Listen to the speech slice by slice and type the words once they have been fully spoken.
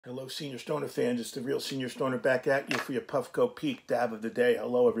Hello, Senior Stoner fans. It's the real Senior Stoner back at you for your Puffco Peak Dab of the Day.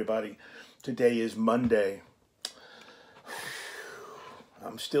 Hello, everybody. Today is Monday.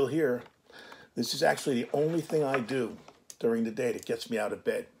 I'm still here. This is actually the only thing I do during the day that gets me out of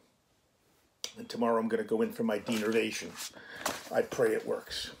bed. And tomorrow I'm going to go in for my denervation. I pray it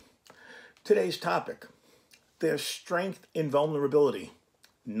works. Today's topic: there's strength in vulnerability,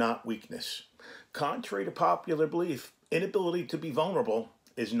 not weakness. Contrary to popular belief, inability to be vulnerable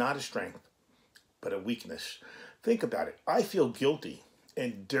is not a strength, but a weakness. Think about it. I feel guilty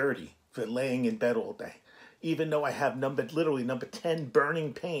and dirty for laying in bed all day, even though I have literally number 10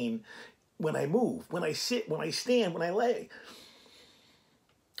 burning pain when I move, when I sit, when I stand, when I lay.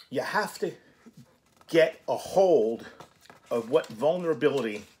 You have to get a hold of what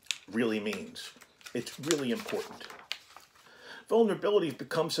vulnerability really means. It's really important. Vulnerability has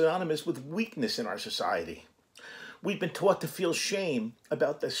become synonymous with weakness in our society. We've been taught to feel shame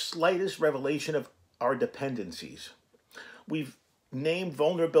about the slightest revelation of our dependencies. We've named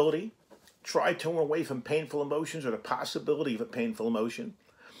vulnerability, tried to run away from painful emotions or the possibility of a painful emotion.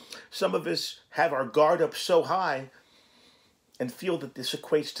 Some of us have our guard up so high and feel that this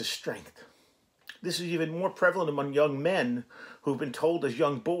equates to strength. This is even more prevalent among young men who've been told as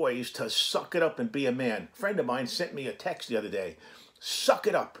young boys to suck it up and be a man. A friend of mine sent me a text the other day. Suck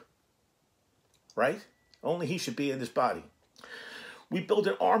it up. Right? Only he should be in this body. We build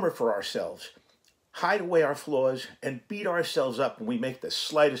an armor for ourselves, hide away our flaws, and beat ourselves up when we make the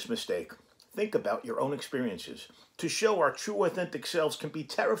slightest mistake. Think about your own experiences. To show our true, authentic selves can be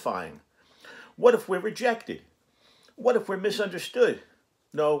terrifying. What if we're rejected? What if we're misunderstood?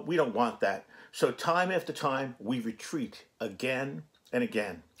 No, we don't want that. So time after time, we retreat again and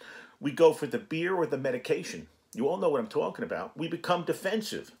again. We go for the beer or the medication. You all know what I'm talking about. We become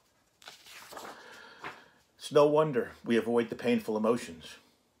defensive. It's no wonder we avoid the painful emotions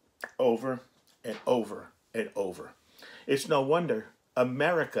over and over and over. It's no wonder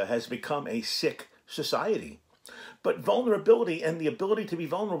America has become a sick society. But vulnerability and the ability to be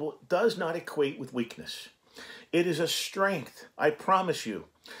vulnerable does not equate with weakness. It is a strength, I promise you.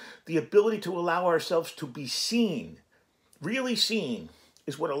 The ability to allow ourselves to be seen, really seen,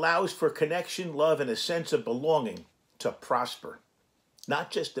 is what allows for connection, love, and a sense of belonging to prosper.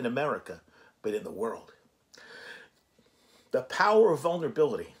 Not just in America, but in the world. The power of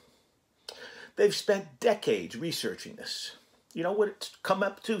vulnerability. They've spent decades researching this. You know what it's come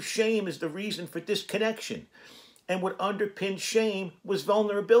up to? Shame is the reason for disconnection. And what underpinned shame was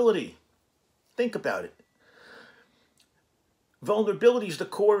vulnerability. Think about it. Vulnerability is the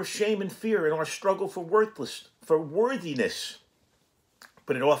core of shame and fear in our struggle for worthiness.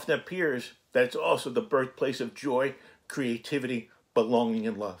 But it often appears that it's also the birthplace of joy, creativity, belonging,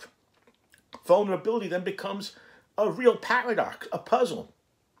 and love. Vulnerability then becomes a real paradox, a puzzle.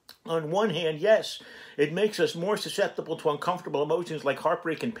 On one hand, yes, it makes us more susceptible to uncomfortable emotions like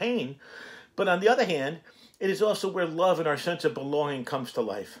heartbreak and pain. But on the other hand, it is also where love and our sense of belonging comes to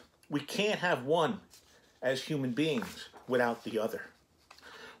life. We can't have one as human beings without the other.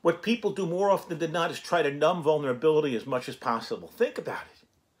 What people do more often than not is try to numb vulnerability as much as possible. Think about it.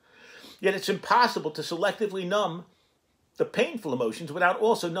 Yet it's impossible to selectively numb the painful emotions without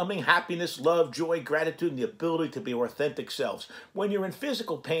also numbing happiness, love, joy, gratitude, and the ability to be our authentic selves. When you're in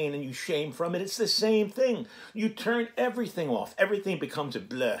physical pain and you shame from it, it's the same thing. You turn everything off. Everything becomes a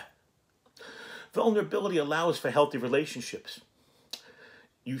bleh. Vulnerability allows for healthy relationships.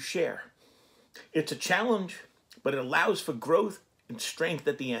 You share. It's a challenge, but it allows for growth and strength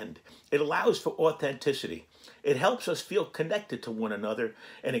at the end. It allows for authenticity. It helps us feel connected to one another,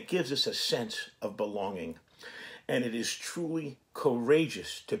 and it gives us a sense of belonging. And it is truly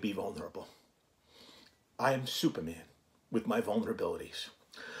courageous to be vulnerable. I am Superman with my vulnerabilities.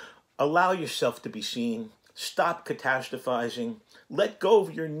 Allow yourself to be seen. Stop catastrophizing. Let go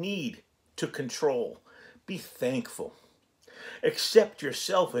of your need to control. Be thankful. Accept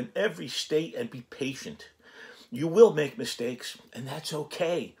yourself in every state and be patient. You will make mistakes, and that's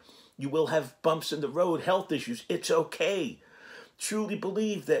okay. You will have bumps in the road, health issues. It's okay. Truly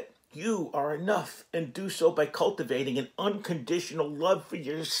believe that you are enough, and do so by cultivating an unconditional love for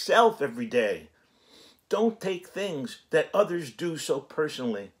yourself every day. Don't take things that others do so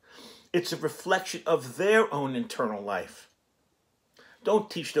personally. It's a reflection of their own internal life. Don't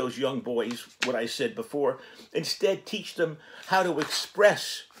teach those young boys what I said before. Instead, teach them how to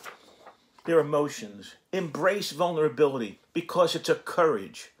express their emotions. Embrace vulnerability because it's a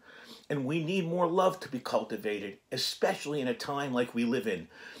courage. And we need more love to be cultivated, especially in a time like we live in,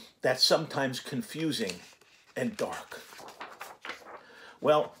 that's sometimes confusing and dark.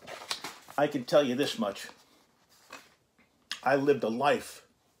 Well, I can tell you this much. I lived a life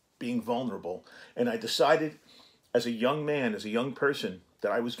being vulnerable. And I decided as a young man, as a young person,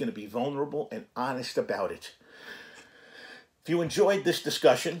 that I was going to be vulnerable and honest about it. If you enjoyed this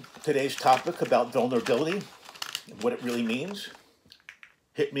discussion, today's topic about vulnerability and what it really means,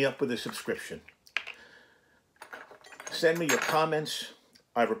 hit me up with a subscription. Send me your comments.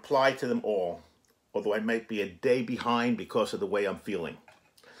 I reply to them all, although I might be a day behind because of the way I'm feeling.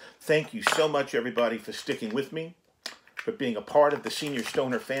 Thank you so much, everybody, for sticking with me, for being a part of the Senior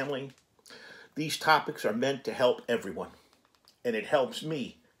Stoner family. These topics are meant to help everyone, and it helps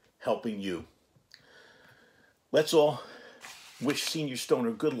me helping you. Let's all wish Senior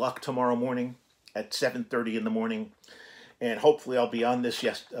Stoner good luck tomorrow morning at 7:30 in the morning, and hopefully I'll be on this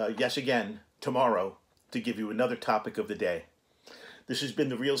yes again tomorrow to give you another topic of the day. This has been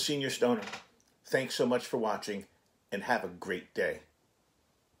The Real Senior Stoner. Thanks so much for watching, and have a great day.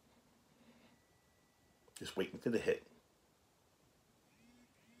 Just waiting for the hit.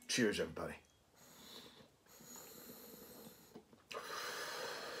 Cheers, everybody.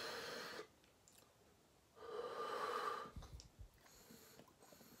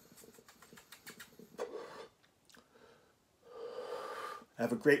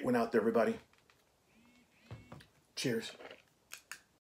 Have a great one out there, everybody. Cheers.